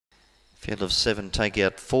Field of 7 take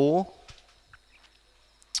out 4.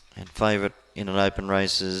 And favourite in an open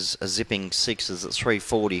race is a zipping 6s at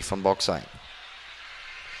 340 from box 8.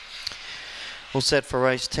 All set for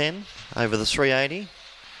race 10 over the 380.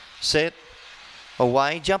 Set.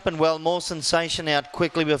 Away, jumping well, More Sensation out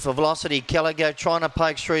quickly with a Velocity Caligo, trying to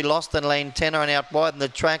poke through Lost and Lantana, and out wide in the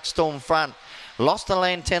track, Storm front. Lost and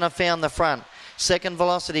Lantana found the front. Second,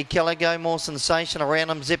 Velocity Caligo, More Sensation around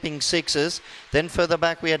them, zipping 6s. Then further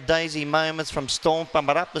back we had Daisy Moments from Storm,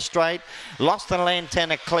 but up the straight. Lost and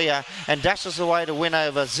Lantana clear and dashes away to win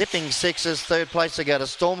over zipping 6s. Third place to go to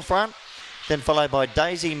Storm front. Then followed by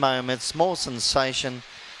Daisy Moments, More Sensation,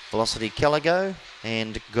 Velocity Caligo,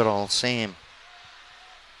 and Good Old Sam.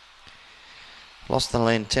 Lost and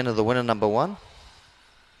Lantana, the winner, number 1.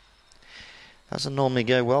 Doesn't normally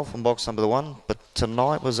go well from box number 1, but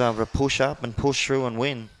tonight was able to push up and push through and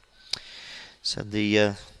win. So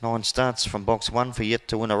the 9 starts from box 1 for yet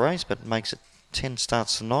to win a race, but makes it 10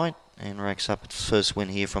 starts tonight and racks up its first win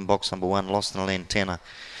here from box number 1, Lost and Lantana.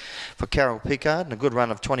 For Carol Pickard, and a good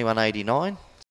run of 21.89.